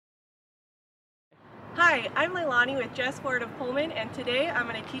Hi, I'm Leilani with Jess Ford of Pullman, and today I'm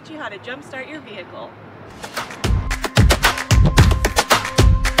going to teach you how to jump start your vehicle.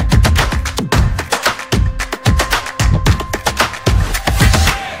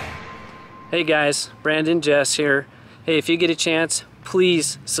 Hey guys, Brandon, Jess here. Hey, if you get a chance,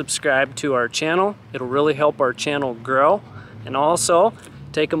 please subscribe to our channel. It'll really help our channel grow. And also,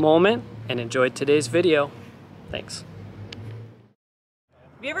 take a moment and enjoy today's video. Thanks.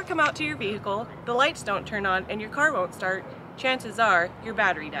 If you ever come out to your vehicle, the lights don't turn on, and your car won't start, chances are your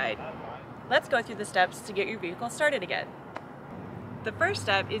battery died. Let's go through the steps to get your vehicle started again. The first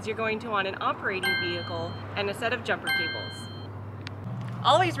step is you're going to want an operating vehicle and a set of jumper cables.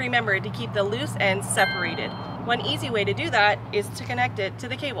 Always remember to keep the loose ends separated. One easy way to do that is to connect it to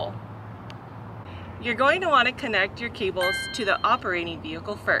the cable. You're going to want to connect your cables to the operating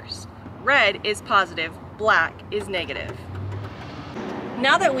vehicle first. Red is positive, black is negative.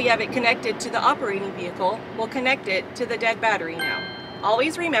 Now that we have it connected to the operating vehicle, we'll connect it to the dead battery now.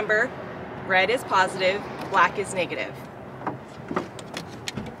 Always remember, red is positive, black is negative.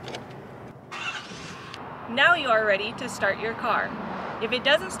 Now you are ready to start your car. If it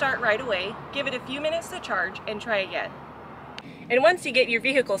doesn't start right away, give it a few minutes to charge and try again. And once you get your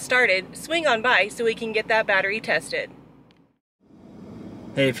vehicle started, swing on by so we can get that battery tested.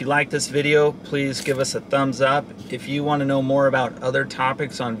 Hey, if you like this video, please give us a thumbs up. If you want to know more about other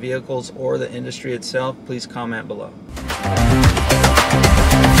topics on vehicles or the industry itself, please comment below.